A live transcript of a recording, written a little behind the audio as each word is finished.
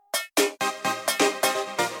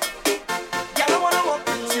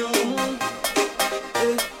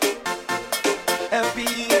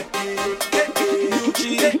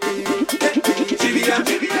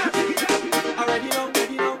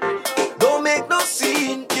make no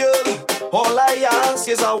scene, girl. All I ask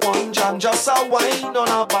is a one jam, just a wine on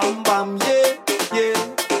a bam bam, yeah,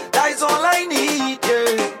 yeah. That's all I need,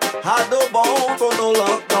 yeah. Had no bound for no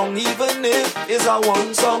lockdown, even if it's a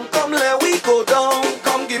one song. Come let we go down,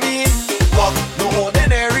 come give me walk, no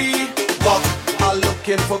ordinary walk. I'm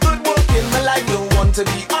looking for good work in my life, don't want to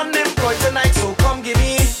be unemployed tonight, so come give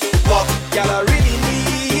me walk. Girl, I really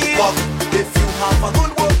need walk. If you have a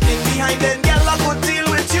good work in behind, then girl, I could deal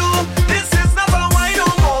with you. This is not a wine no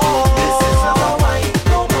more. This is not a wine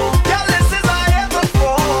no more. Girl, this is a head to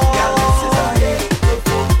fall. Girl, this is a head to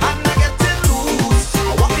fall. I'm not getting loose.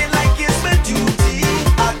 I'm walking like it's my duty.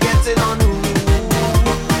 I'm getting on loose.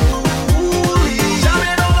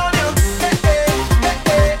 Jamming all on you, eh, eh, eh,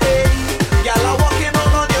 eh, eh. Girl, I'm walking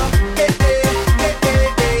all on you, eh, eh, eh,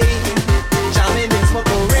 eh, eh. Jamming is my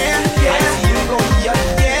career, yeah. I see you going, yeah,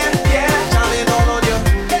 yeah, yeah. Jamming all on you,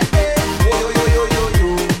 eh, eh. Yo, yo, yo, yo, yo.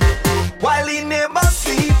 While he never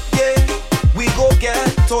sleep, yeah, we go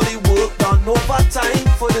get all the work done. Overtime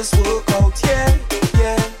for this workout, yeah,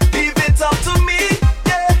 yeah. Leave it up to me,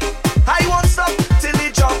 yeah. I won't stop till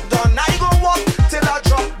the job done. I go walk till I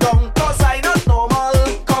drop down, cause I not normal.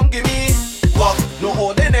 Come give me walk, no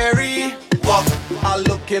ordinary walk. I'm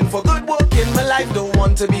looking for good work in my life, don't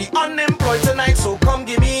want to be unemployed tonight, so come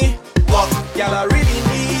give me walk. Girl, I really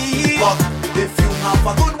need walk. If you have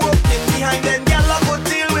a good work in behind, then girl, I could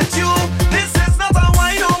deal with you. This is not a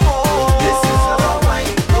wine no more. This is not a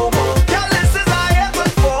wine no more. Girl, this is a head to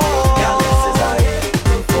fall. Girl, this is a head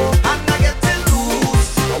to fall. I'm not getting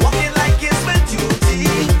loose. I'm walking like it's my duty.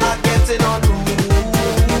 I'm getting on loose.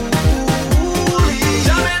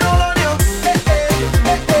 Jamming all on you, eh,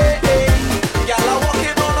 eh, eh, eh, eh. Girl, I'm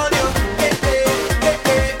walking all on you, eh, eh, eh,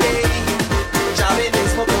 eh, eh. Jamming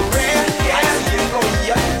is my career. I see you go,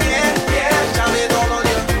 yeah, yeah, yeah. Jamming all on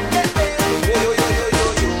you, eh, eh. Yo, yo, yo, yo,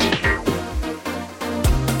 yo, yo.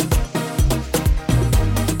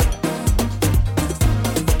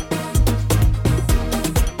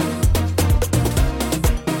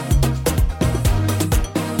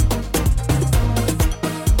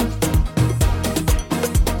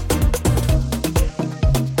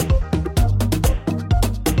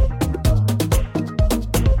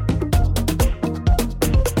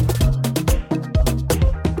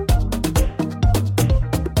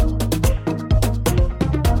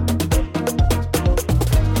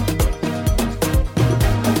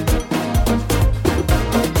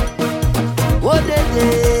 What they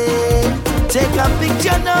take a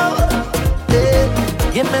picture now. Yeah.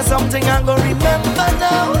 Give me something I'm gonna remember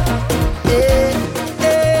now. Yeah.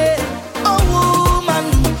 Yeah. Oh woman,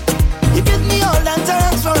 you give me all that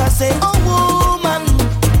thanks for I say. Oh woman,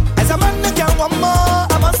 as a man that can want more,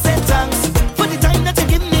 I must say thanks for the time that you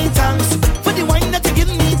give me thanks, for the wine that you give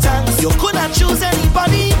me thanks. You could not choose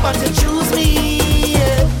anybody, but you choose me.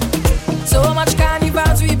 Yeah. So much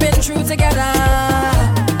carnivals we've been through together.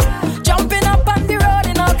 Jumping up on the road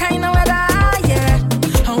in all kind of weather, yeah.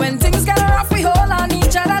 And when things get rough, we hold on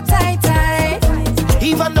each other tight, tight.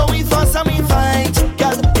 Even though we fuss and we fight,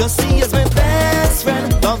 girl, you see as my best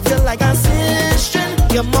friend. Love you like a sister.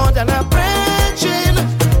 You're more than a brethren.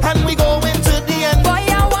 And we go into the end. Boy,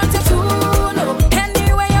 I want you to know,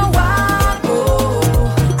 anywhere you want,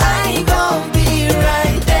 oh, I gon' be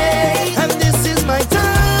right there. And this is my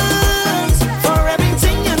thanks for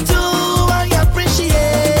everything you do. I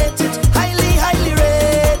appreciate it. Highly, highly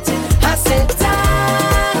rated. I said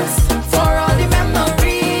thanks for all the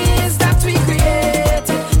memories that we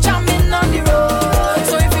created, jamming on the road.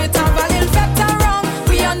 So if it have a little better wrong,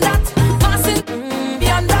 we on that, passing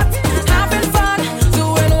beyond that, having fun,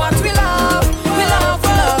 doing what we love, we love,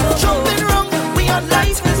 we love. jumping wrong, we on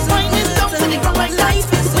life. Winding down to the ground like life.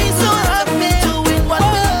 We so happy doing what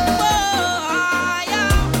we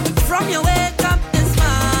From your wake up this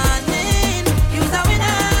morning, you's a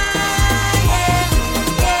winner. Yeah,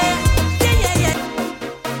 yeah, yeah, yeah, yeah.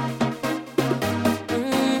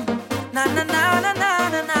 Na na na na na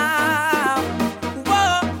na na.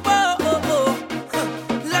 Whoa, whoa, whoa, whoa.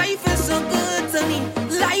 Life is so good to me.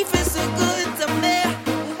 Life is so good to me.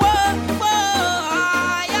 Whoa,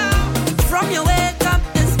 whoa, yeah. From your wake up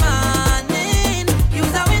this morning,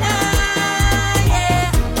 you's a winner.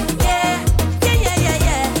 Yeah, yeah, yeah, yeah, yeah,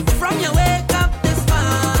 yeah. From your wake up this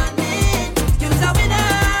morning, you's a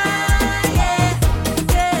winner. Yeah,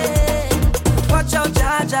 yeah. Watch out,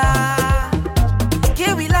 Jaja.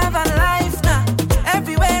 Here we love and life now.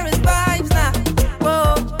 Everywhere is vibes now.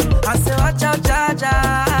 Whoa, I say watch out, Jaja.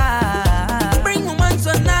 Bring woman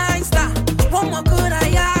so nice now. What more could I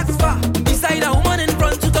ask for? Beside a woman in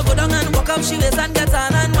front, you can go down and walk up she waist and get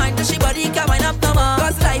on and wind till she body can wind up no more.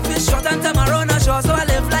 'Cause life is short and tomorrow not sure, so I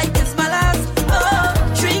live like it's my last.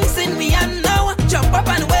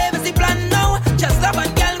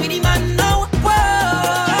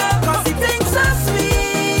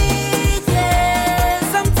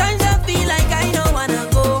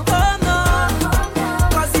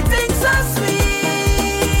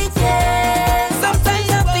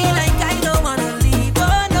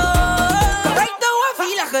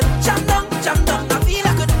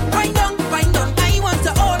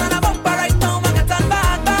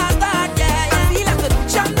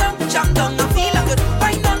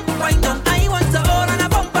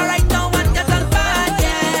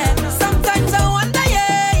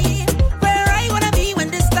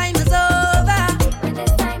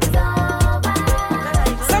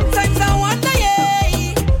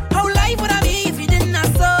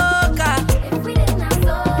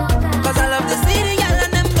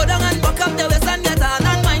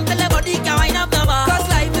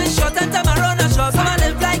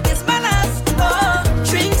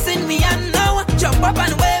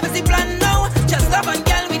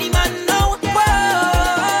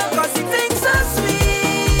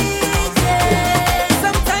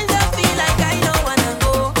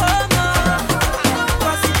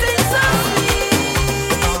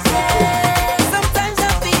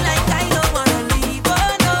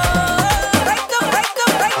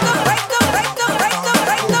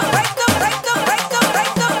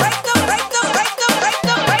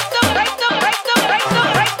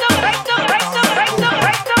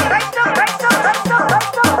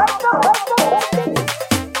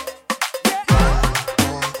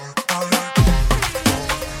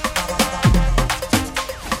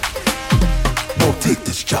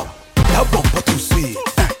 That bumper too sweet.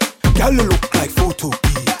 Girl, you look like food to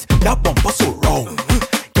eat. That bumper so round.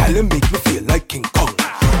 Girl, you make me feel like King Kong.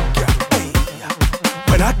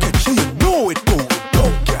 When I catch you, you know it going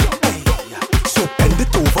down, girl. So bend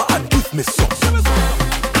it over and give me some.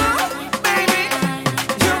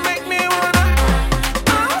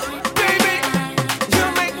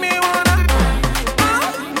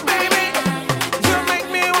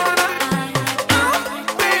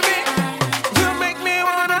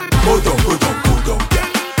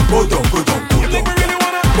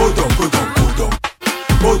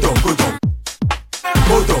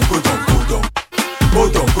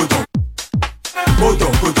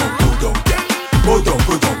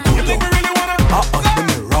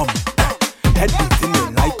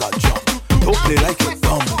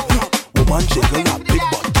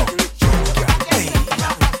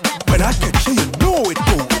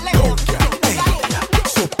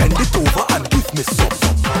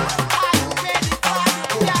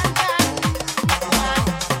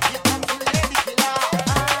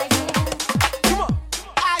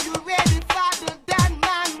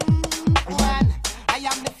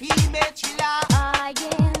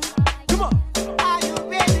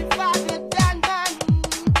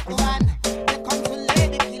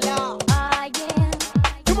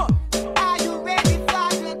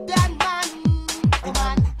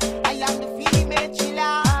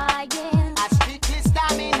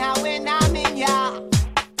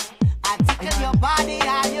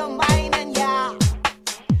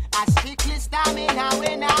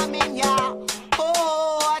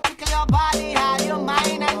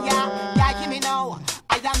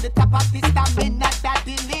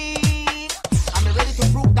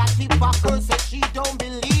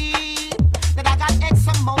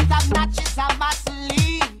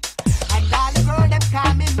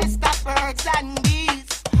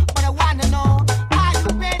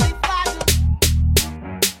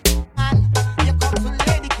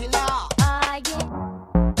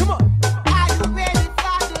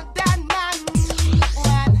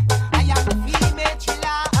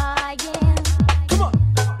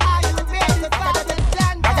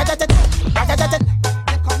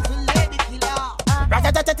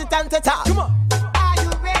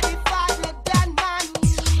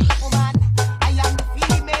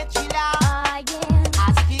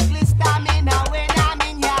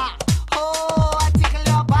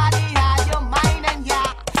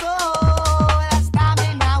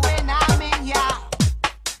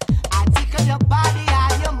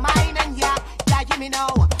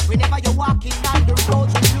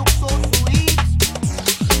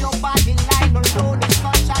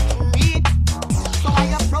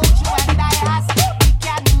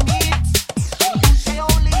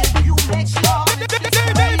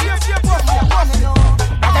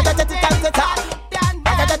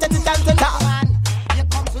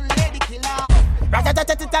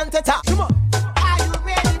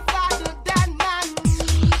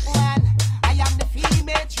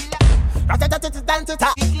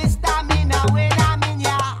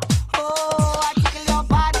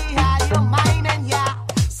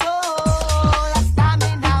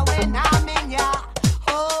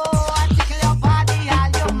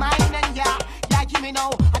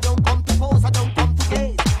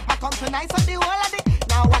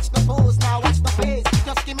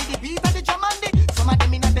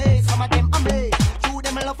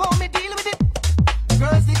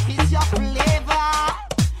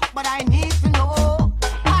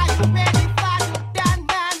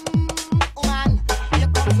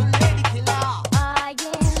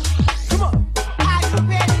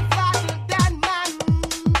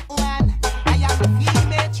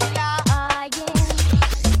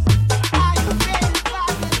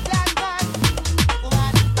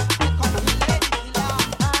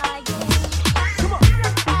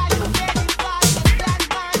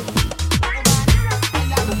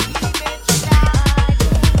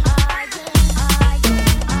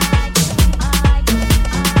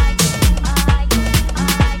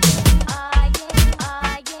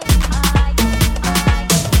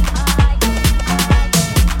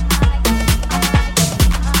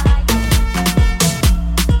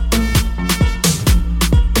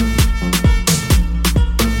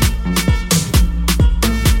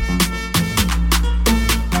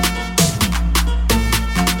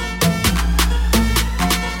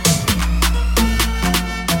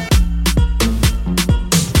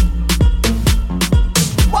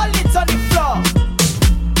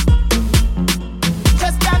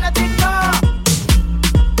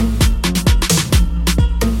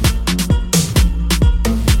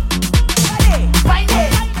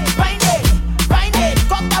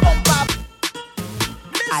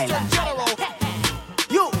 Island. General.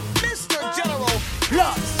 You, Mr. General.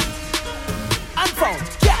 lost and found.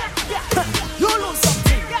 Yeah, you lose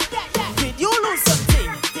something. Did you lose something?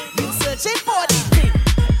 You searching for the thing.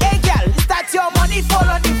 Hey girl, is that your money fall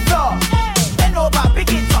on the floor? Bend over,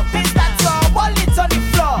 pick it up. Is that your wallet on the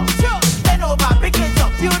floor? Bend over, pick it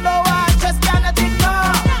up. You know I just cannot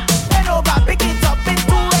ignore. Bend over, pick it up. It's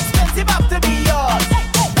too expensive have to be yours.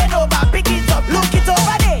 Bend over, pick it up. Look it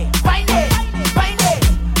over there. Find it, find it,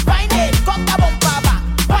 find it. Cock the bumper back.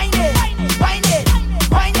 Find it, find it,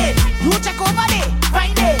 find it. You check over there.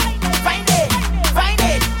 Find it, find it, find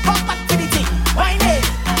it. Come back to the thing. Find it,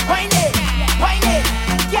 find it, find it.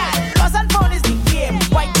 Yeah, lost and found is the game.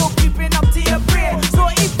 Why go creeping up to your brain? So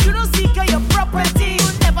if you don't seek your property, you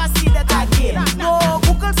never see that again. No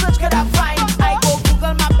Google search could I find. I go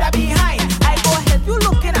Google map that behind. I go help you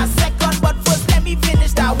look in a second, but first let me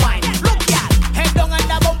finish that wine. Look, yeah, head down and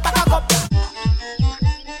the bumper cock up.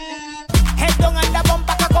 Head down and the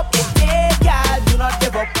bumper cock up. Yeah, girl, do not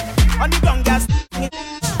give up. On the ground, gas,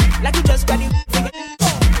 like you just got the finger.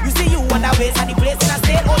 You see you on the waist and the place in a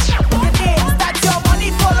state. Oh, look at this, that's your money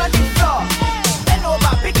fall on the floor. Bend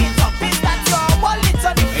over, pick it up. Is that your wallet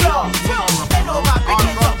on the floor? Bend over, pick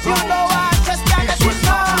it up. You know I just can't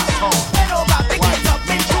ignore. Bend over, pick it up.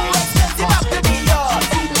 It's too expensive have to be yours.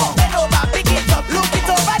 Bend over, pick it up. Look it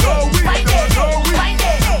over there. Find it,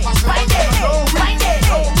 find it, find it, find it,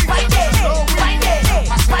 find it, find it, find it,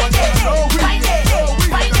 find it, find it,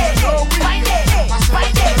 find it, find it, find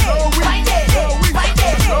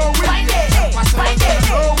it, find it, find it,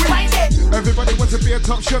 find it. Everybody wants to be a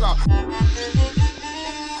top shooter.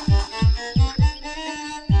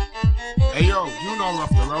 Hey yo, you know rough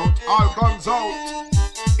the road. All guns out.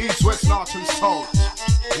 East, west, north and south.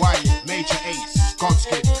 Wyatt, Major Ace,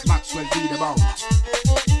 Godskid, Maxwell be the bout.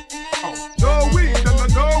 Oh, no weed, no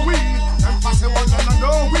weed. Them pass it one,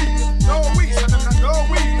 no weed. No weed, no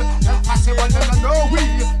weed. Them pass it one, no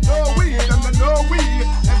weed. No weed, no weed.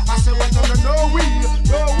 Them pass it one, no weed.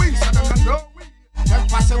 No weed, no weed.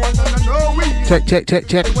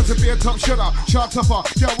 Check. Want to be a top shooter, shot topper,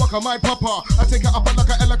 yeah, walk on my papa. I take it up like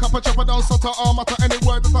a helicopter, chopper down, sutter, arm, utter any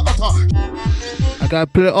word that I utter. I gotta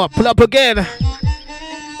pull up again.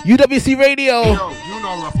 UWC Radio. Yo, you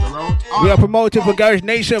know rough the road. We are promoting for Garage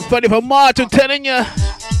Nation, funny for March, I'm telling ya.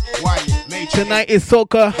 Tonight is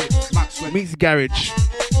soca meets garage.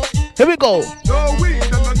 Here we go. No weed,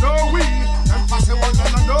 no weed. Them pass it one,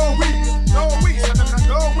 no weed. No weed,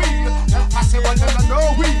 no weed. Them pass it one,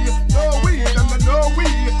 no weed. No weed, no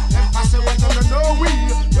weed. Them pass it one, no weed.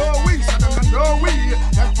 No weed, no weed.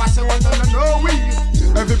 Them pass it one, no weed.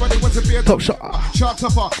 Everybody wants to be a top shot. Shot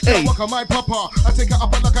topper, hey. Walk on my papa. I take it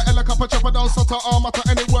up like a helicopter, chopper down, sutter, arm, utter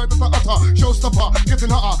any word that I utter. Showstopper,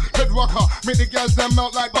 getting hotter, head rocker. Make the girls them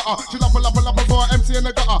melt like butter. She lap for MC in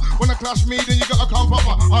the gutter. When I clash me, then you gotta come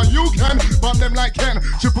proper. Or you can, burn them like Ken.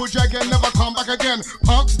 Triple dragon, never come back again.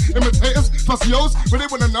 Punks, imitators, fussios, but they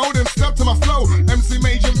wanna know them. Step to my flow. MC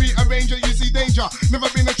Major, V Arranger, you see danger.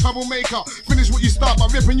 Never been a troublemaker. Finish what you start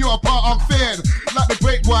by ripping you apart unfair. Like the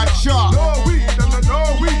great white shark. No weed, no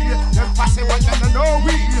weed. Them pass it one, no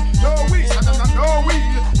weed. No weed, no weed.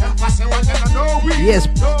 Them pass it one, no weed. Yes.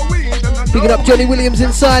 No weed, Picking up Johnny Williams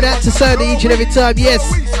inside, out to Sandy each and every time. Yes.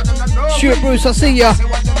 Stuart Bruce, I see ya.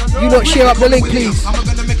 You lot share up the link, please.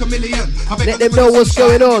 Let them know what's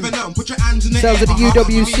going on. Sounds of the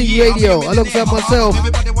UWC Radio, alongside myself,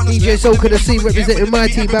 DJ Soulka the C, representing my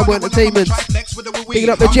team, Babwah Entertainment. Picking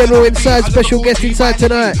up the General inside, special guest inside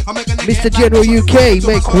tonight, Mr. General UK,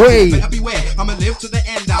 make way.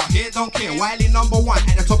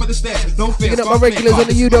 Picking up my regulars on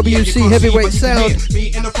the UWC heavyweight sound.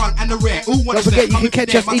 Don't forget you can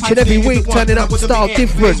catch us each and every week, turning up style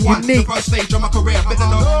different, unique.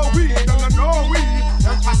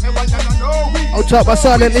 I'll talk my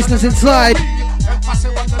silent listeners inside,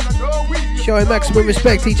 showing maximum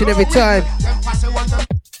respect each and every time.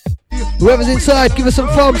 Whoever's inside, give us some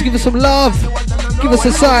thumbs, give us some love, give us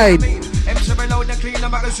a sign.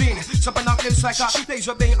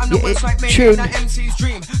 Tune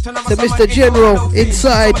to Mr. General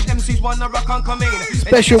inside.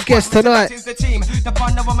 Special guest tonight.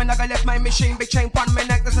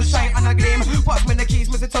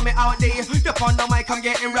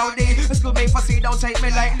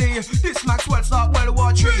 This Maxwell start World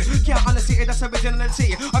War III. Can't honestly, that's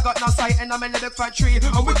originality. I got no sight and I'm in the factory.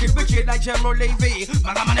 I'm wicked like General Levy.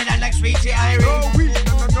 My money that like Sweetie Irie. No weed,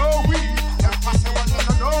 no weed. Pass it one,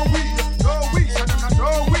 no weed. No weed,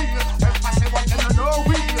 no weed. Pass it one, no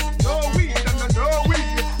weed. No weed, no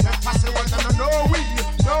weed. Pass it one, no weed.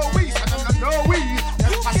 No weed, no weed.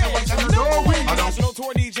 Pass it one, no weed. National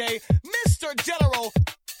tour DJ, Mr. General.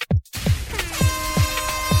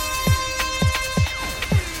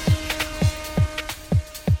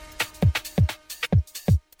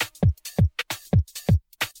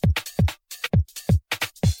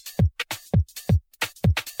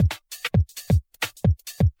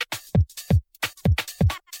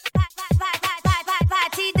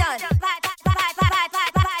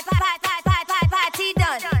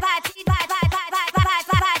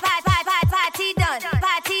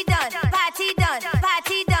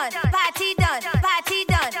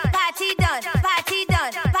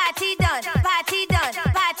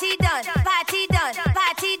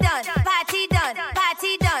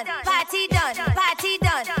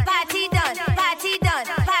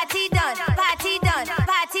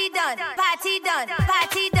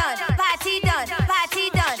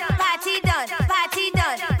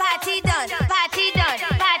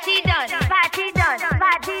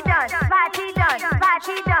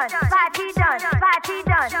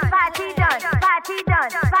 party done,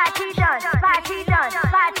 party done, party done,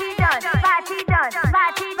 party done, party done,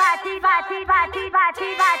 party, party, party, party,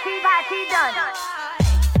 party, party, party done.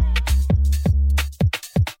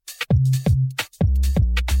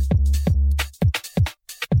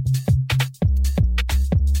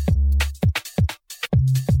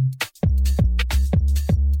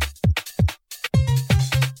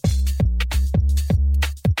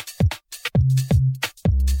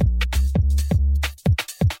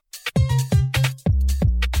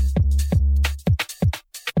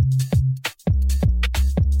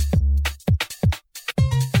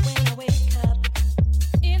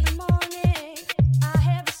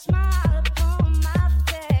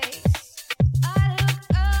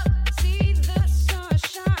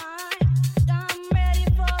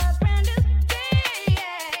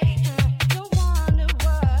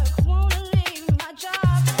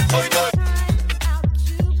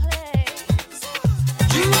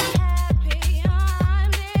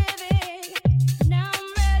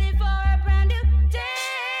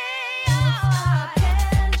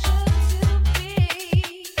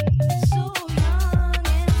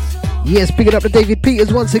 Yes, picking up the David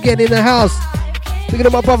Peters once again in the house. Picking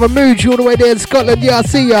up my brother Mooge all the way there in Scotland. Yeah, I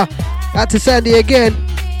see ya. Out to Sandy again.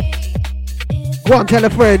 Go on, tell a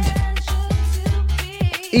friend.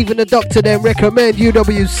 Even the doctor then recommend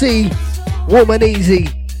UWC. Warm and easy.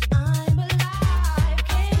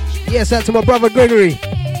 Yes, out to my brother Gregory.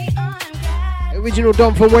 Original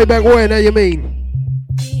Don from way back when, how you mean?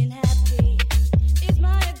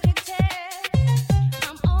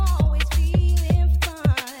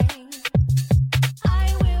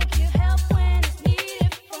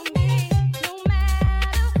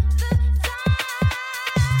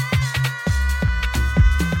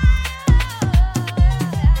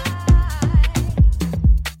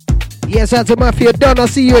 Yes, out to Mafia Don, I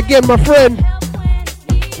see you again, my friend.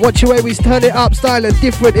 Watch your way, we turn it up, style and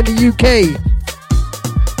different in the UK.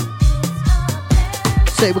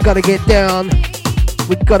 Say we gotta get down,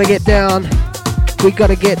 we gotta get down, we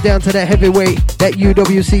gotta get down to that heavyweight, that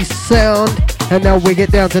UWC sound. And now we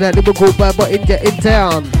get down to that little group Babwah in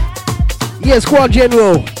town. Yeah, Squad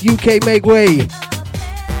General, UK make way.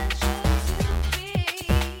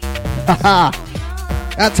 Haha.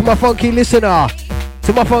 Out to my funky listener,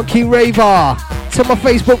 to my funky raver, to my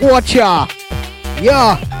Facebook watcher.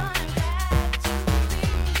 Yeah.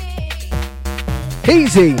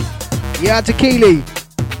 Easy. Yeah, out to Keely.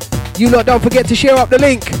 You lot don't forget to share up the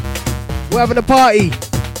link. We're having a party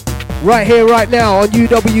right here, right now on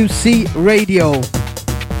UWC Radio.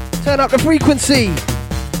 Turn up the frequency.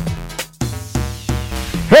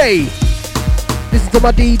 Hey, listen to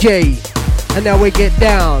my DJ. And now we get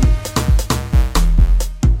down.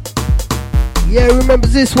 Yeah, who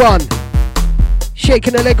remembers this one?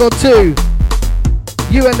 Shaking a leg or two.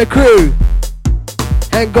 You and the crew.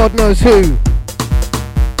 And God knows who.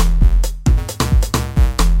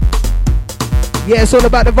 Yeah, it's all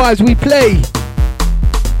about the vibes we play.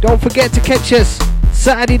 Don't forget to catch us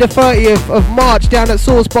Saturday the 30th of March down at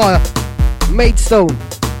Source Bar, Maidstone.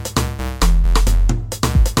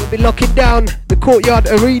 We'll be locking down the Courtyard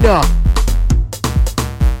Arena,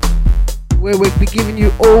 where we'll be giving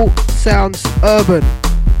you all sounds urban.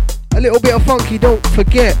 A little bit of funky, don't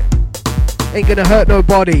forget. Ain't gonna hurt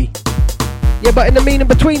nobody. Yeah, but in the mean and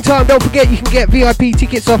between time, don't forget you can get VIP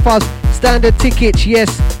tickets off us. Standard tickets,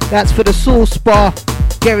 yes, that's for the Source Bar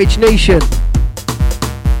Garage Nation.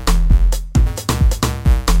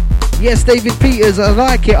 Yes, David Peters, I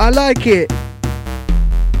like it, I like it.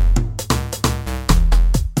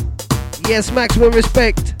 Yes, maximum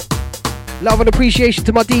respect. Love and appreciation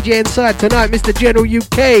to my DJ inside tonight, Mr. General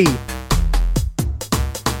UK.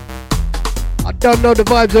 I don't know the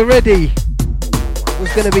vibes already.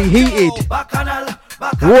 It's gonna be heated.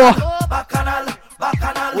 What?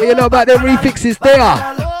 What you know about them refixes there?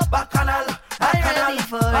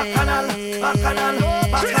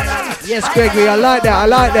 Yes, Gregory, I like that, I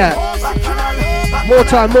like that. More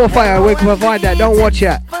time, more fire, we can provide that, don't watch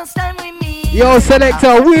that. Yo,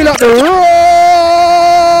 selector, wheel up the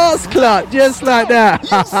Ross Clock, just like that.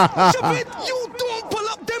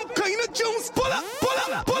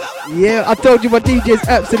 Yeah, I told you my DJ's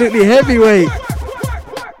absolutely heavyweight.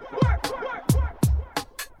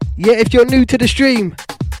 Yeah, if you're new to the stream,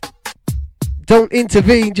 don't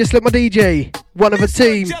intervene, just let my DJ, one of a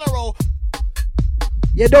team.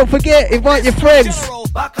 Yeah, don't forget, invite your friends.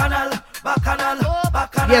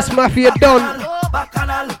 Yes, Mafia Don.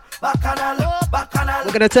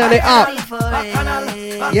 We're gonna turn it up.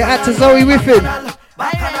 Yeah, out to Zoe Whiffin.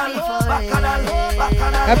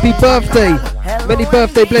 Happy birthday. Many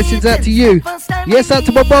birthday blessings out to you. Yes, out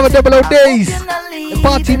to my brother Double O Days. The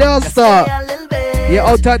party now start. Yeah,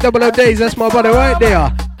 old tight double O days, that's my brother right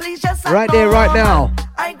there. Right there, right now.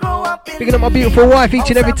 Picking up my beautiful wife each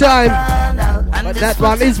and every time. But that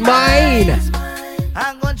one is mine.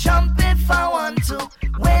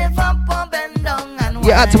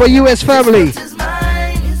 Yeah, out to my US family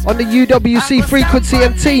on the UWC frequency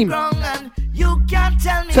and team.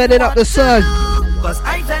 Turning up the sun.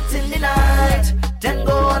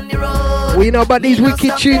 Well, you know about these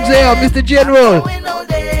wicked tunes here, Mr. General.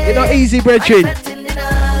 You're not easy, brethren.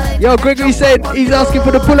 Yo, Gregory said he's asking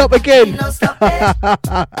for the pull up again.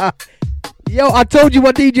 Yo, I told you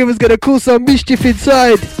my DJ was gonna cause some mischief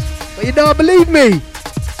inside, but you don't believe me.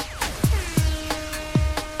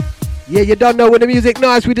 Yeah, you don't know when the music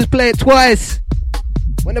nice, we just play it twice.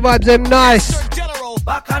 When the vibes are nice,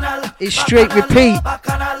 it's straight repeat.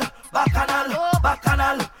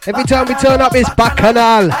 Every time we turn up, it's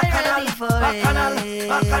Bacchanal.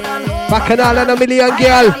 Bacchanal and a million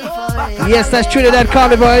girl. Yes, that's Trinidad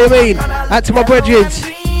Carnival, you mean? Out to my brethren.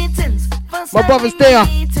 My brothers there.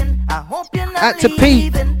 Out to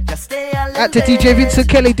Pete. Out to DJ Vincent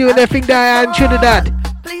Kelly doing their thing there in Trinidad.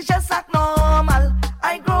 Please just act normal.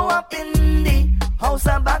 I grow up in the house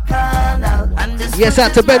of Bacchanal. Yes,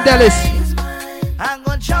 out to Ben Dallas. I'm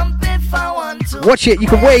gonna jump if I want to. Watch it, you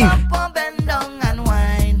can wave. Bend down and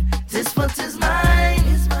whine. This foot is mine.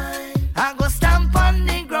 I'm gonna stamp on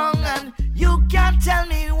the ground and you can't tell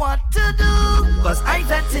me what to do. Cause I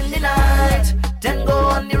felt in the night, then go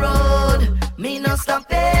on the road. Me no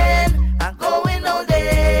stopping, I'm going all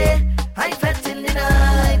day. I felt in the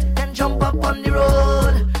night, then jump up on the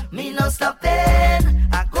road. Me no stopping,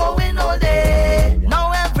 I'm going all day.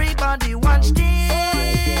 Now everybody watch this.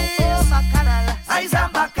 Eyes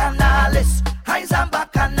and Bacchanals, eyes and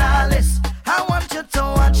Bacchanals. I want you to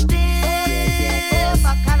watch this.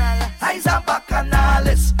 Eyes and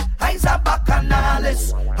Bacchanals, eyes and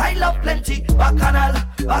Bacchanals. I love plenty Bacchanal,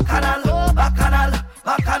 Bacchanal, Bacchanal,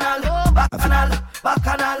 Bacchanal, Bacchanal,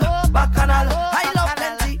 Bacchanal, Bacchanal. I love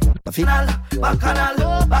plenty Bacchanal, Bacchanal,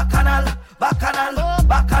 Bacchanal, Bacchanal,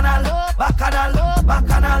 Bacchanal, Bacchanal,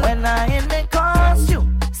 Bacchanal. When I in the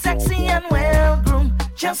costume, sexy and well groomed,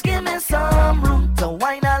 just give me some room to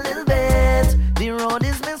whine a little bit. The road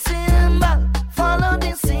is my symbol, follow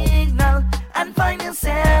the signal and find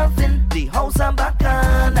yourself in the house of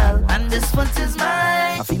Bacchanal. And this foot is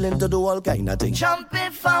mine. I feel to do all kind of things. Jump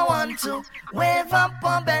if I want to, wave up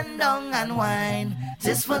or bend down and whine.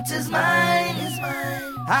 This foot is mine,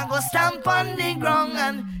 I go stamp on the ground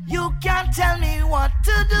and you can't tell me what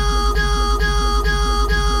to do.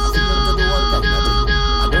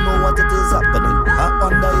 I don't know what it is happening. I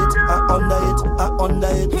under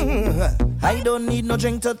it. I don't need no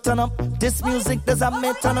drink to turn up. This music doesn't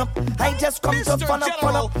make turn up. I just come to fun up.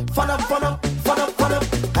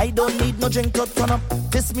 I don't need no drink to turn up.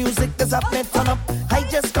 This music doesn't make turn up. I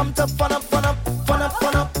just come to fun up.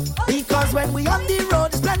 Because when we on the road,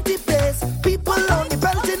 it's plenty place. People only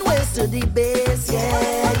belting ways to the base.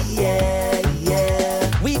 Yeah.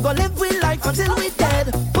 We go live with life until we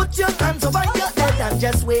dead. Put your hands over your head and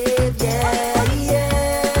just wave.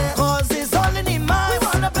 Yeah. Cause it's all in the mind. We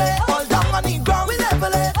wanna play all down on the ground. We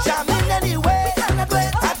level it, jamming anyway. We cannot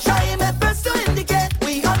wait. I try my best to indicate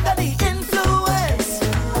we under the influence.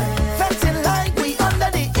 Fetting like we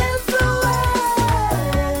under the influence.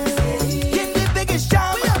 In the biggest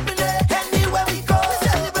jam, we up in there. Anywhere we go, we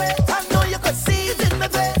celebrate. I know you could see it in my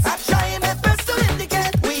face. I try my best to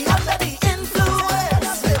indicate we under the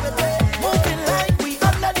influence. Moving like we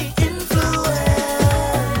under the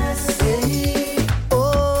influence.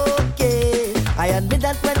 Okay, I admit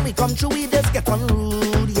that when we come through, we just get on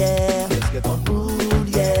rude, yeah.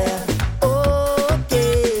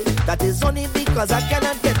 Okay, that is only because I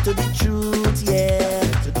cannot get to the truth, yeah.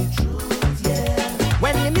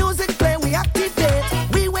 When the music play, we activate.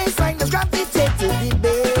 We waistline just gravitate to the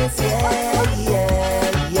bass,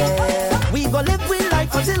 yeah. We go live with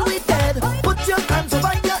life until we dead. Put your hands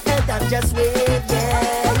over your head and just wave,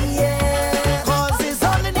 yeah. Cause it's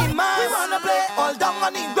all in the mind. We wanna play all down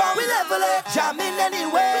on the ground. We level it, jamming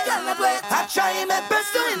anyway. We cannot wait. I try my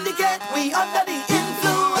best to indicate we under the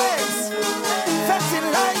influence. Fetting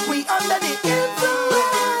like we under the influence.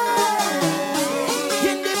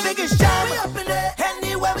 In the biggest jam, we up in there.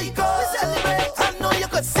 Anywhere we go, we celebrate. I know you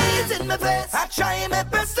could see it in my face. I try my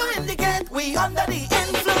best to indicate we under the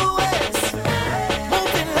influence.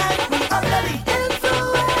 Moving like we under the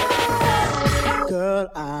influence. Girl,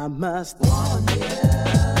 I must warn you.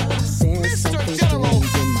 Since something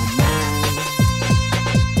strange in my mind.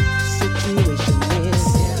 Situation is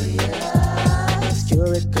serious.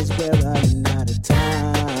 Cure it 'cause we're running out of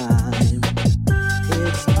time.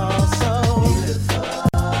 It's all so beautiful.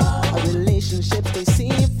 Our relationship's They see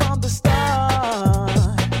it from the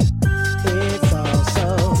start. It's all so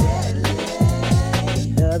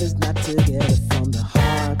deadly. Love is not together from the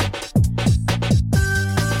heart.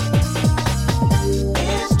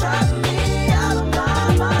 It's driving me out of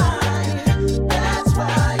my mind. That's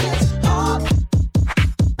why it's hard.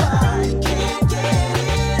 I can't get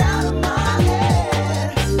it out of my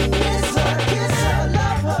head. Kiss her,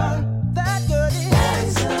 love her. That girl is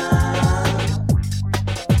poison.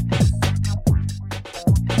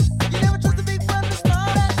 You never trust a big from the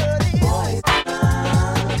start. That girl is poison.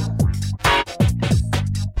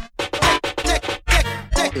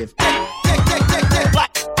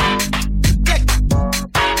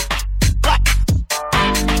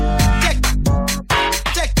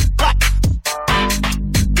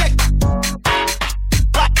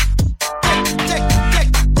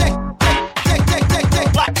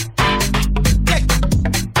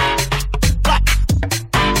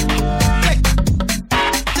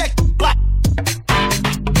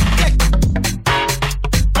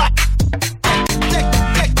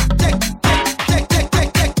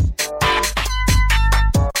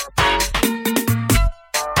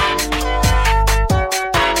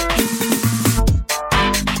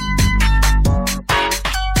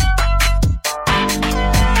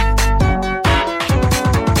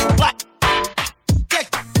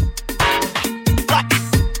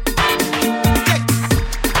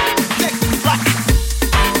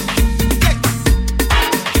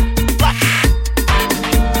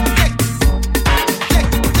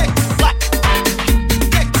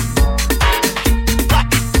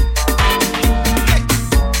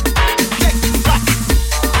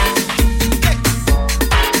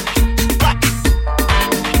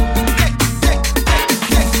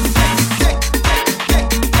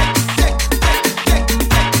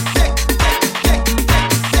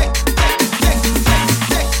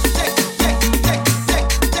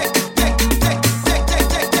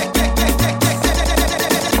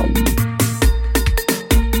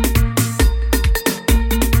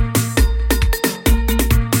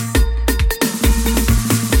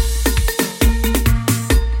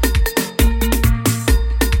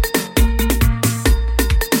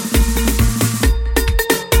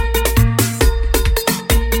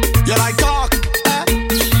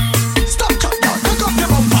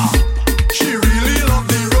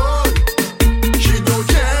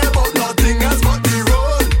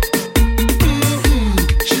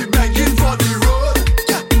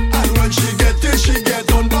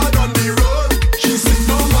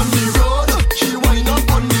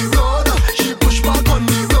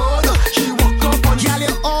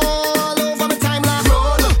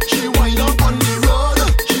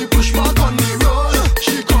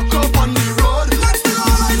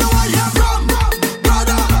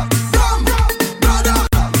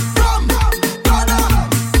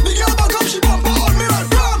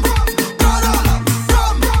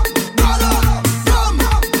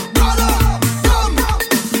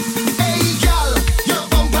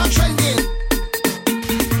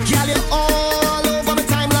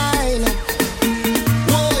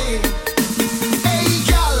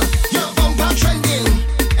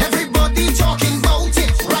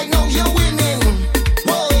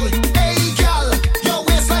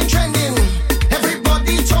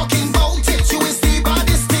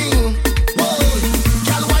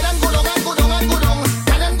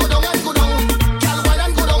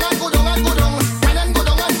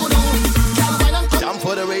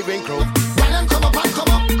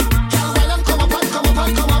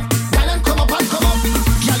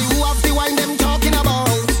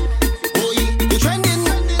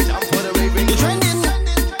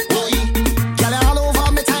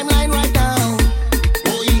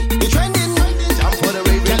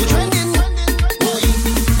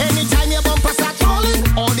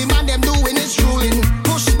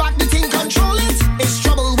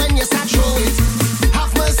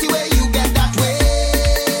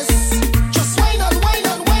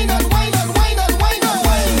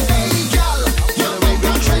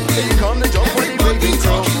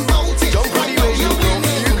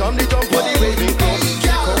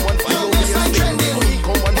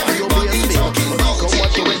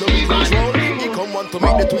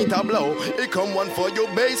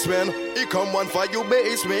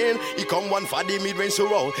 He come one for the mid-range to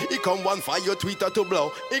roll. He come one for your tweeter to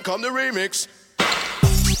blow. He come the remix.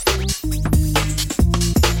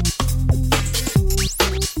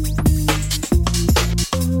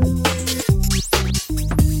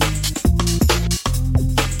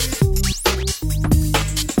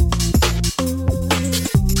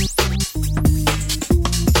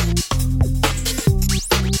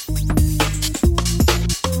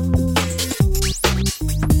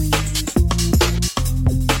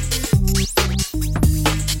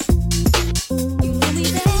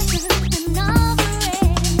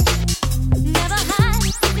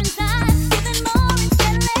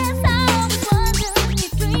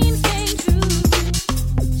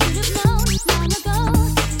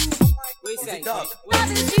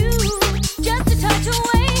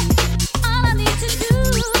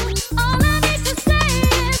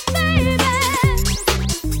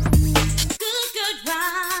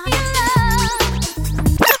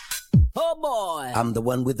 I'm the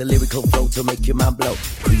one with the lyrical flow to make your mind blow.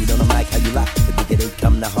 Creed on the mic, how you rock. The bigger they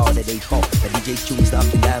come, the harder they fall. The DJ's tunes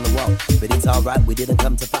knocking down the wall. But it's alright, we didn't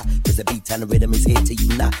come to fight. Cause the beat and the rhythm is here to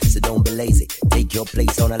you now. So don't be lazy, take your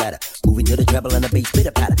place on the ladder. Moving to the treble and the bass,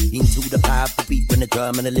 pitter patter. Into the powerful beat when the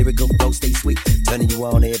drum and the lyrical flow stay sweet. Turning you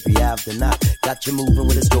on every after night. Got you moving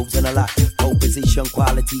with the strobes and a lot. Pole position,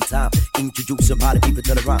 quality time. Introduce some party people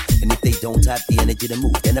to the rhyme. And if they don't have the energy to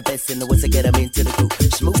move, then the best in the world to get them into the groove.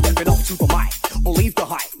 Smooth. Stepping up to the mic, or leave the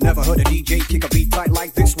hype. Never heard a DJ kick a beat tight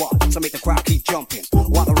like this one. So make the crowd keep jumping,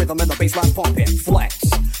 while the rhythm and the bass line pumping. Flex,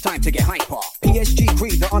 time to get hyper. PSG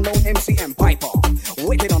Creed, the unknown MCM Piper.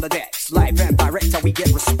 Wicked on the decks, live and direct, how we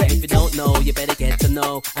get respect. If you don't know, you better get to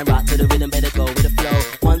know. And rock to the rhythm, better go with the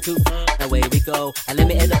flow. 1, 2, away we go.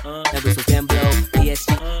 Unlimited, the whistles can blow.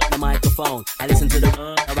 PSG, the microphone. I listen to the,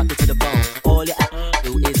 I rock it to the bone. All you have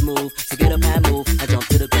to do is move. So get up and move, and jump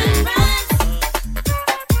to the groove.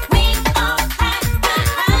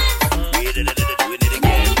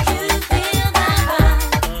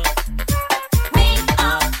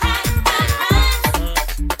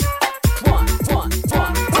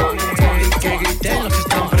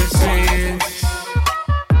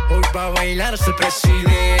 Soy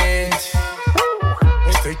presidente.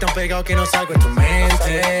 Estoy tan pegado que no salgo de tu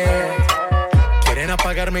mente. Quieren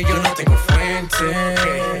apagarme y yo no tengo frente.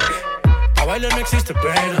 A bailar no existe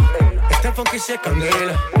pena. Este funky se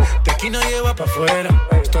candela. De aquí nadie va pa' afuera.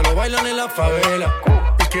 Esto lo bailan en la favela.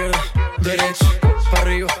 Izquierda, derecha, pa'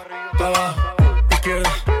 arriba, pa' abajo.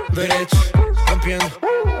 Izquierda, derecha, rompiendo.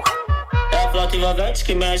 É a flauta envolvente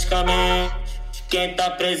que mexe com a mente. Quem tá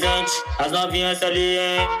presente, as novinhas ali,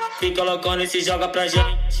 hein? Fica loucona e se joga pra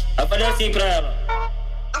gente. Eu falei assim pra ela.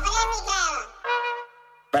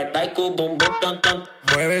 Vai com o bumbum tam tam.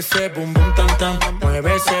 Mueve ese bumbum tam tam.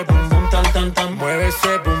 Mueve ese bumbum tam tam tam. Mueve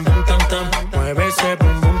ese bumbum tam tam. Mueve ese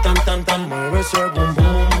bumbum tam tam tam. Mueve ese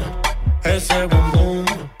bumbum. Ese bumbum.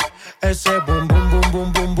 Ese bumbum bum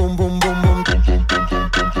bum bum bum bum bum bum.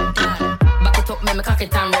 Back it up, me cock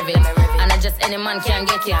it and rev it. And I just any man can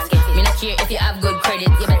get it. Me not care if you have good credit.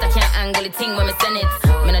 You better can't angle the thing when me send it.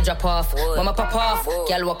 Me not drop off, when me pop off.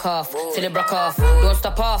 Girl walk off, till it broke off. Don't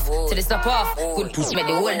stop off, till it stop off. Good push, make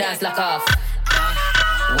the whole dance lock off.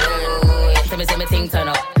 Whoa, tell me say me thing turn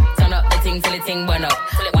up. Turn up the thing till the thing burn up.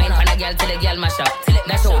 Wine on a girl till the girl mash up.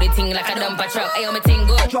 Now show the thing like a dumper truck. Ayo, me thing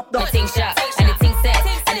good, me thing sharp. And the thing set,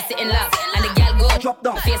 and the sitting lock. And the girl good,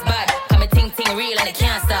 the face bad. Cause me thing real and it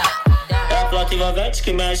can't stop. É a flauta envolvente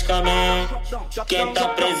que mexe com a mente. Quem tá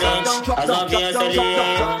presente, as novinhas ali,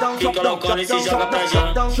 hein? Fica loucona e se joga pra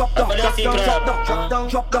gente. Eu falei assim pra ela.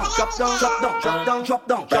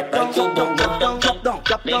 Vai com o bumbum.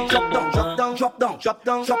 Vem com o bumbum.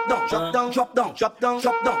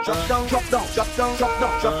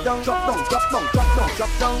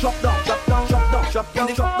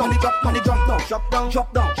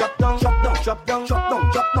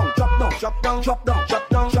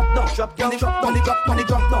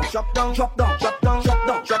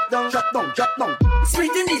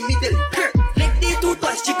 Split in the middle, let the two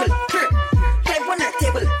toys jiggle, climb on a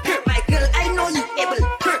table, my girl, I know you able,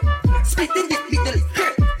 split in the middle,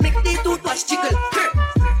 make the two toys jiggle,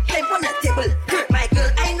 climb on a table, my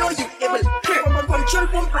girl, I know you able, control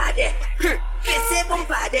bombarded, face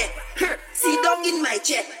bombarded, sit down in my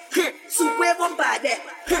chair, super bombarded,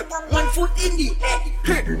 1 foot in the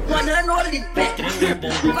air, 1 hand holding back,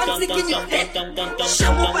 1 stick in your head,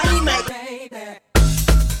 shower body my baby.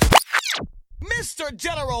 Mr.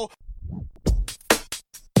 General.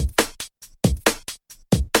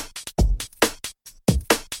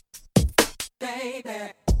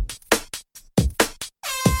 Baby.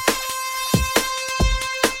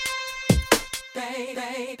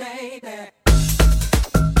 Baby.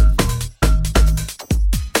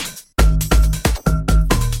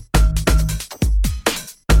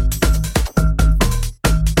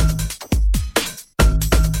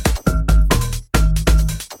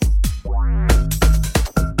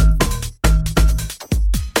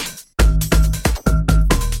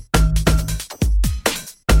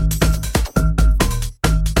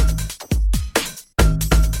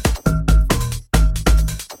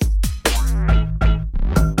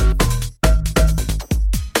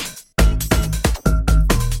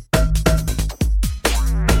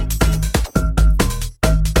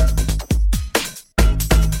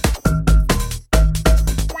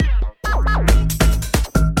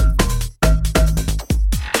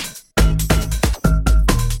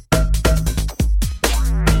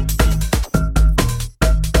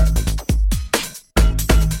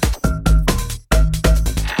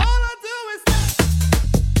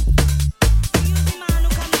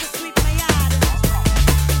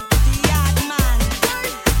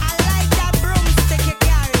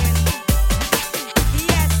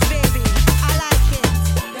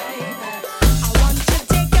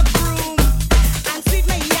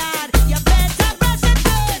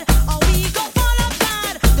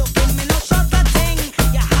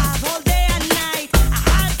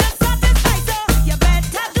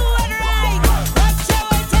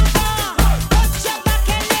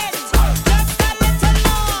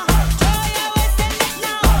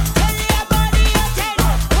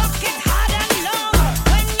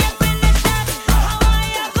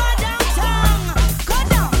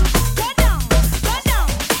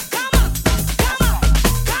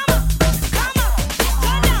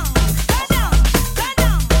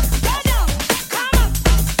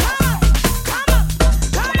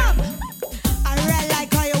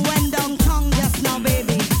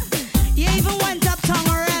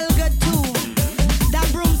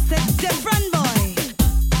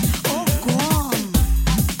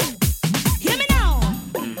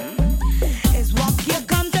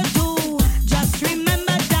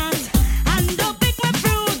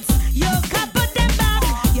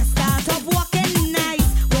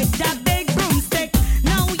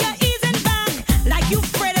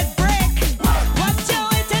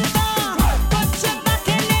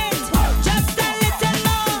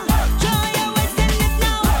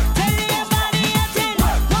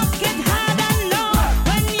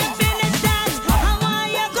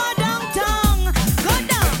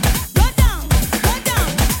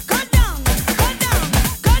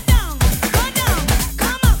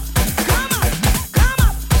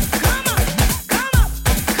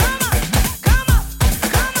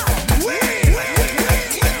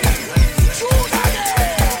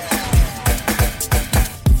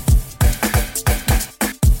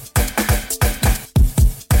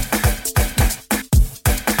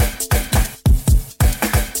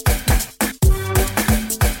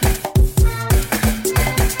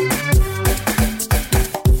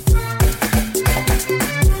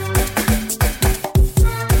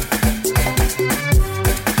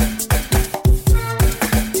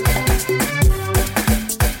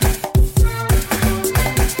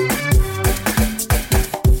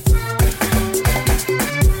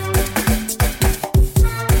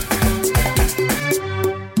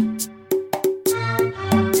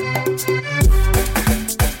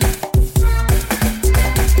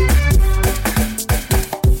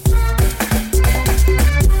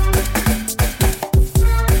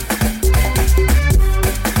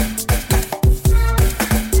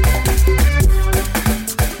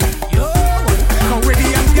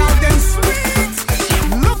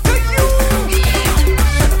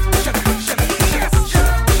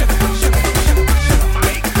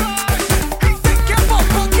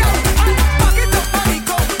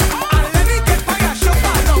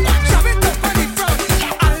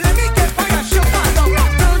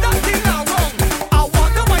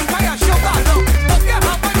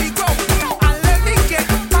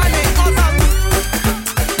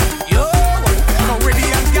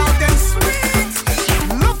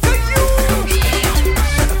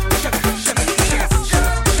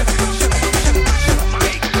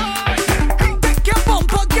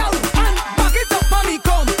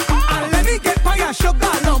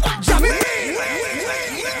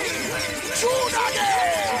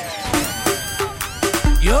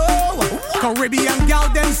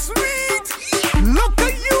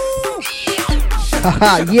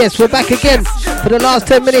 Haha, yes, we're back again for the last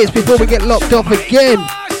 10 minutes before we get locked off again.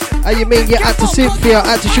 How you mean? Yeah, out to Cynthia,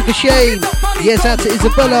 out to Sugar Shane. Yes, out to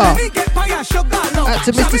Isabella. Out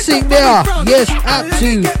to Mr. Singh there. Yes, out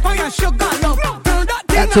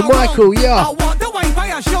to Michael, yeah.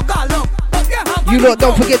 You lot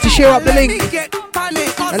don't forget to share up the link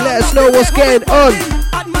and let us know what's going on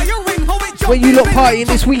when you lot partying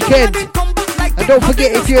this weekend. And don't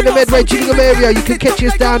forget, if you're in the Medway Gillingham area, you can catch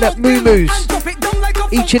us down at Moo Moo's.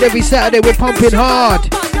 Each and every Saturday we're pumping hard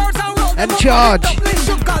and charge.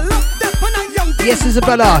 Yes,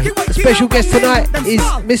 Isabella. The special guest tonight is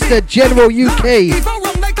Mr. General UK.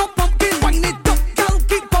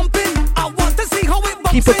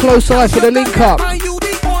 Keep a close eye for the link up.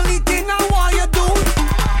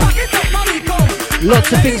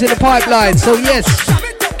 Lots of things in the pipeline, so yes,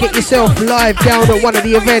 get yourself live down at one of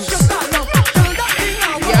the events.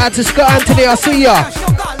 Yeah, out to Scott Anthony, I see ya.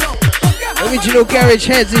 Original Garage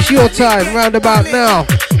Heads, it's your time, round about now.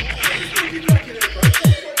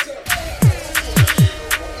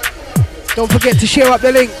 Don't forget to share up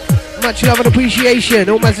the link. Much love and appreciation.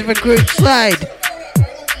 All Massive and Crew slide.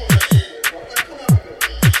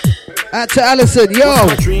 Out to Allison, yo.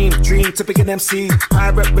 Dream to be an MC.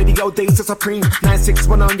 Pirate radio days are supreme.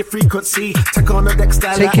 961 on your frequency. Take on the next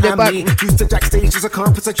style. Taking it back. Used to jack stages of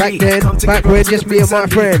conference a back then, back when just me and my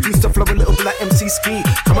friend. Used to flow a little bit like MC Ski.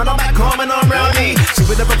 Coming on back home and on round me. See,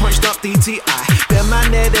 we never punched up DTI. Them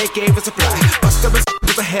man there, they gave us a fly. Buster was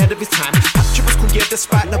ahead of his time. Capture was cool, yeah,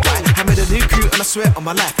 despite the bite. I made a new crew and I swear on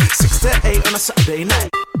my life. 6 to 8 on a Saturday night.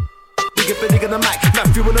 We get big on the mic. Not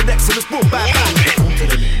few on the decks and it's boom, bang, bang.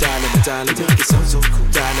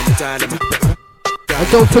 And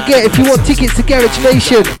don't forget, if you want tickets to Garage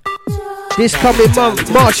Nation this coming month,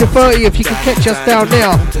 March the 30th, you can catch us down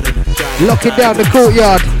there, locking down the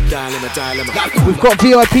courtyard. We've got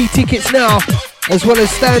VIP tickets now, as well as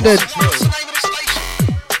standard.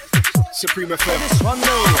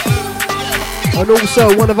 And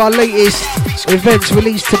also, one of our latest events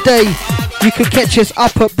released today, you can catch us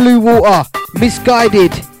up at Blue Water,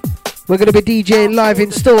 Misguided. We're going to be DJing live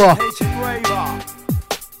in store.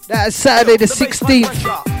 That is Saturday the 16th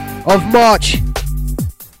of March.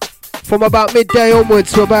 From about midday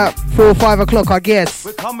onwards to about 4 or 5 o'clock, I guess.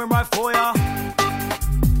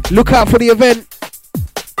 Look out for the event.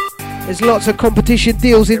 There's lots of competition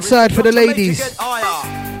deals inside for the ladies.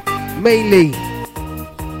 Mainly.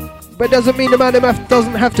 But it doesn't mean the man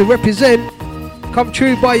doesn't have to represent. Come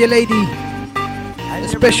true by your lady. A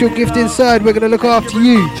special gift inside. We're going to look after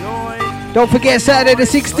you. Don't forget, Saturday the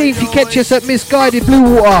 16th, you catch us at Misguided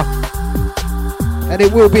Blue Water. And it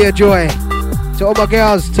will be a joy. To all my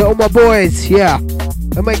girls, to all my boys, yeah.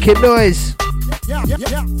 And making noise.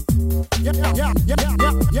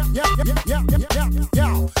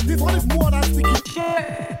 This one is more than sticky.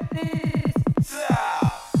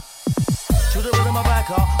 To the rhythm of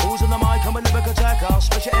backer, who's in the mic, I'm a lyrical attacker.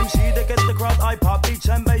 Special MC that gets the crowd iPod, beats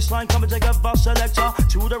and bassline, come and take a bus selector.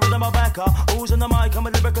 To the rhythm of backer, who's in the mic, I'm a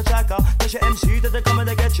lyrical attacker. Special MC that they come and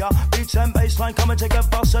they get ya, beats and bassline, come and take a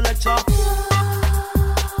bus selector. A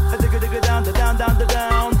digga down, the down, down, the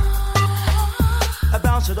down. A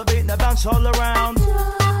bounce to the beat and a bounce all around.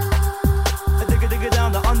 A digga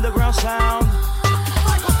down, the underground sound.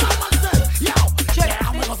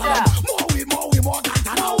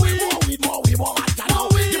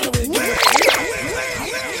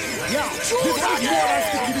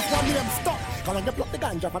 When you pluck the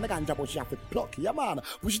ganja from the ganja bush, you have to pluck, yeah man.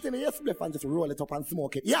 Push it in the spliff and just roll it up and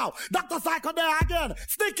smoke it. Yo, Dr. Psycho there again.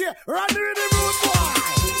 Sticky, run the road boy.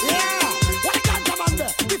 Yeah, what the ganja man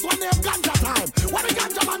there? This one name ganja time. What the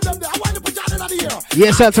ganja man them there? I want to put you in the ear.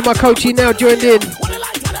 Yes, out to my coachie now joined in.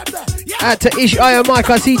 Out to Ish Iron Mike,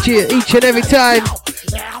 I see you each and every time.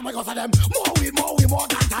 Yeah, oh my God, for them. More weed, more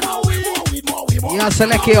ganja. More weed, more weed. Yeah,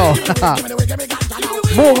 select it all.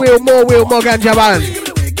 More wheel, more ganja man.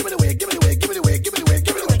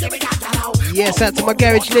 Yes, out to my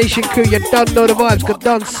Garage Nation crew, you done know the vibes, got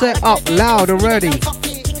done set up loud already.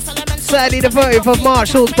 Saturday the 30th of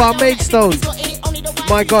March, Swords Bar Maidstone.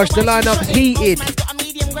 My gosh, the lineup's heated.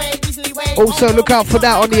 Also, look out for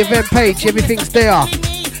that on the event page, everything's there.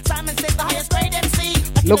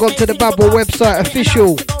 Log on to the Babwah website,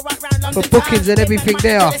 official, for bookings and everything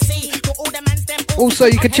there. Also,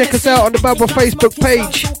 you can check us out on the Babwah Facebook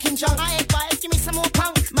page.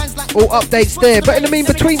 All updates there. But in the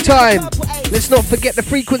between time, let's not forget the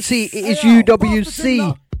frequency. It is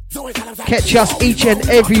UWC. Catch us each and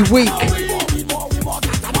every week.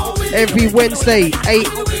 Every Wednesday, 8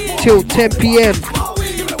 till 10 p.m.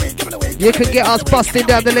 You can get us busting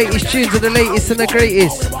down the latest tunes and the latest and the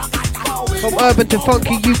greatest. From urban to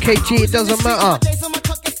funky UKG, it doesn't matter.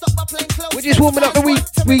 We're just warming up the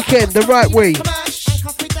weekend the right way.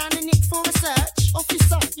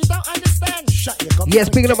 Yes,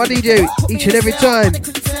 picking up my DJ each and every time.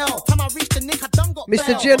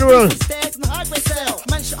 Mr. General.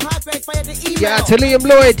 Yeah, out to Liam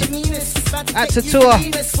Lloyd. Out to Tour.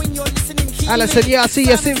 Alison, yeah, I see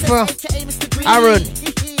you, Sympha. Aaron.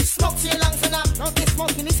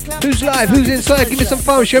 Who's live? Who's inside? Give me some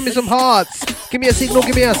phone, show me some hearts. Give me a signal,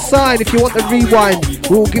 give me a sign. If you want the rewind,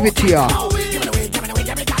 we'll give it to you.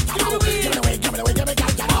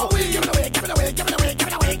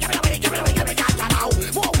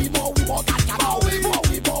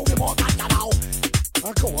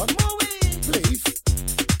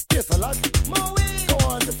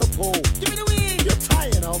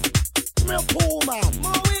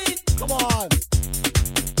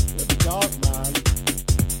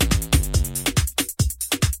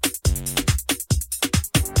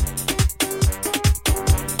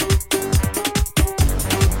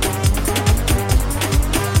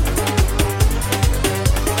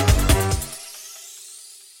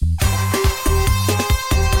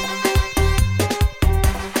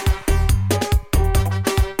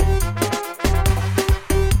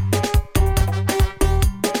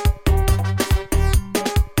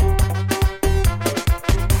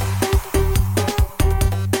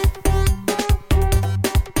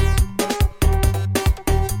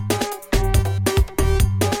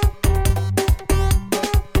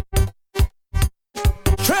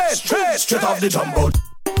 Straight off the jumbo.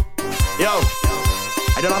 Yo,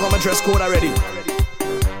 I don't have my dress code already.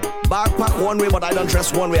 Backpack one way, but I don't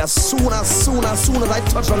dress one way. As soon as I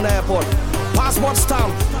touch on the airport, passport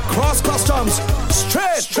stamp, cross customs,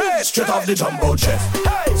 straight off the jumbo jet.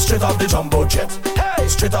 Hey, straight off the jumbo jet. Hey,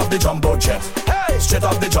 straight off the jumbo jet. Hey, straight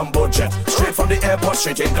off the jumbo jet. Straight from the airport,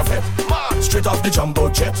 straight into flip. Straight off the jumbo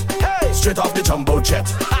jet. Hey, straight off the jumbo jet.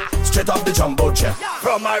 Straight off the jumbo jet.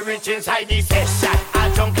 From my rich inside the session, I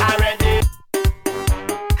don't carry it.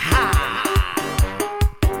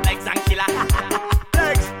 Legs and killer.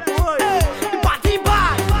 Legs. The party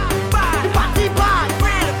bad. The party bad.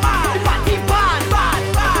 The party bad.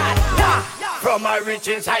 From my rich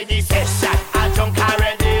inside the session, I don't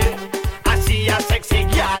carry it. I see a sexy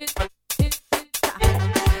girl.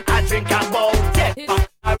 I drink a bowl.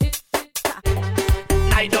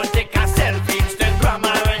 I don't take a selfie, Instagram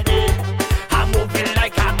already. I'm moving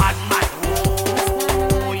like a madman.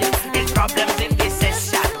 Oh, yeah. It's problems in this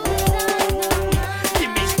session. Oh,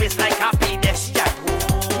 give me space like a pedestrian.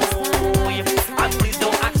 Oh, yeah. And please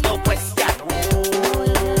don't ask no question.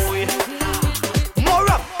 Oh, yeah. More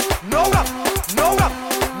up, no up, no up,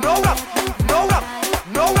 no up, no up,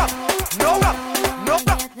 no up, no up, no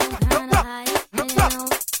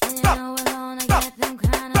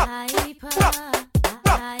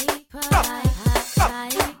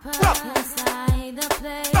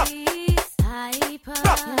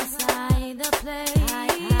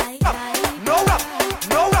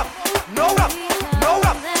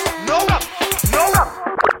up, no up, no up,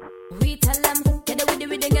 We tell them, get it with the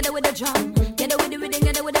rhythm, get it with the drum. Get it with the rhythm,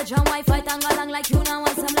 get it with the drum. Why fight and along like you now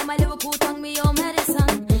want some? Let my Liverpool tongue me your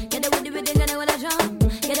medicine. Get it with the rhythm, get it with the drum.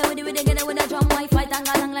 Get it with the rhythm, get it with the drum. Why fight and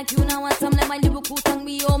along like you now want some? Let my Liverpool tongue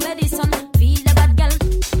me your medicine. Feel the bad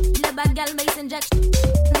girl, bass injection.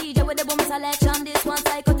 DJ with the boom selection. This one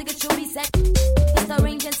psychotic, it should be set. It's the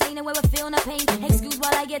range and saying where we feel no pain. Excuse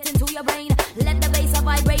while I get into your brain. Let the bass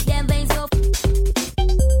vibrate, them veins go.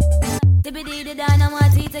 Dippity the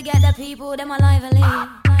dynamite to get the people, them alive and live.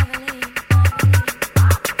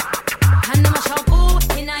 And them a shout, ooh,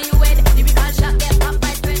 in a you head. Lyrical shot, get pop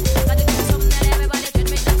my friend. Got to do something that everybody treat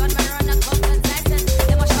me like on my run and come and session.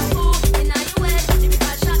 Them a shout, ooh, in a you head.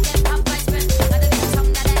 Lyrical shot, get pop my friend. Got to do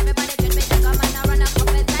something that everybody treat me like on my run and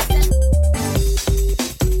come and session.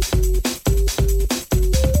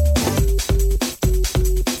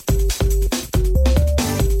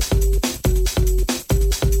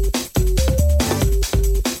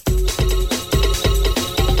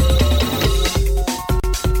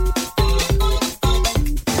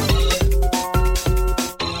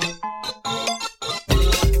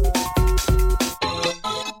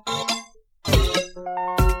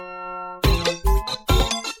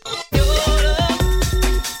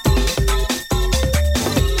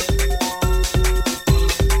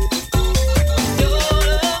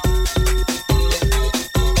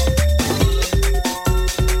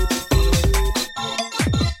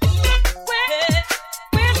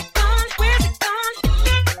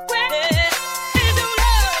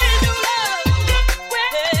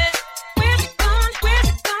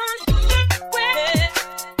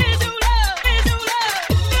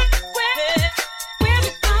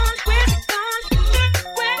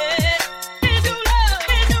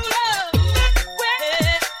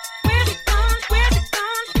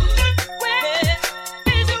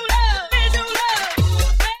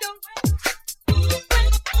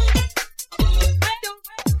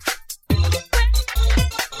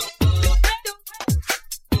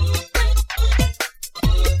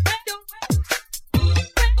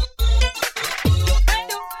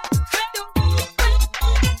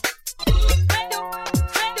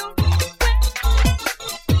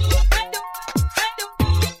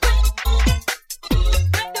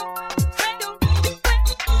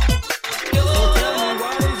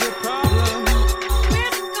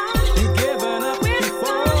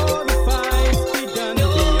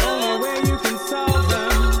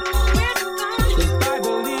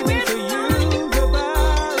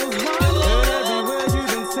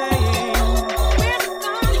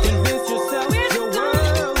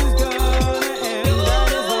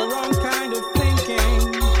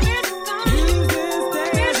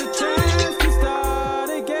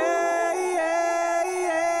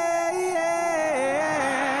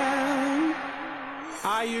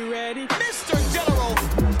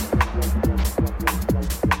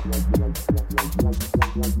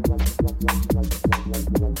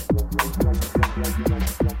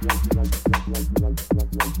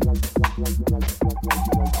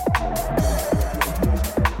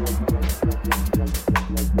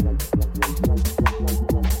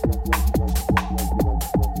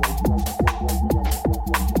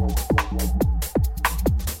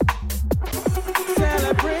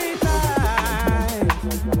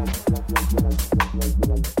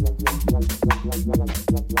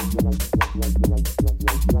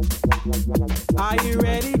 Are you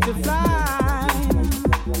ready to fly?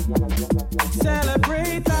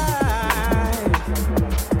 Celebrate life.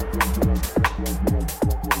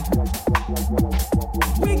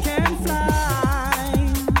 We can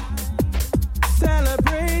fly.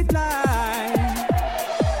 Celebrate life.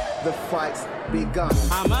 The fight's begun.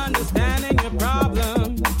 I'm understanding your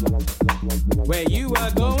problem. Where you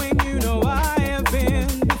are going, you know I have been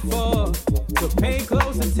before. So pay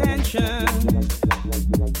close attention.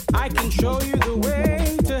 I can show you the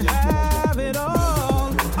way to have it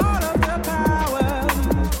all. All of the power,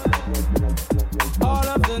 all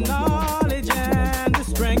of the knowledge and the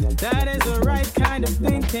strength. That is the right kind of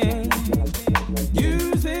thinking.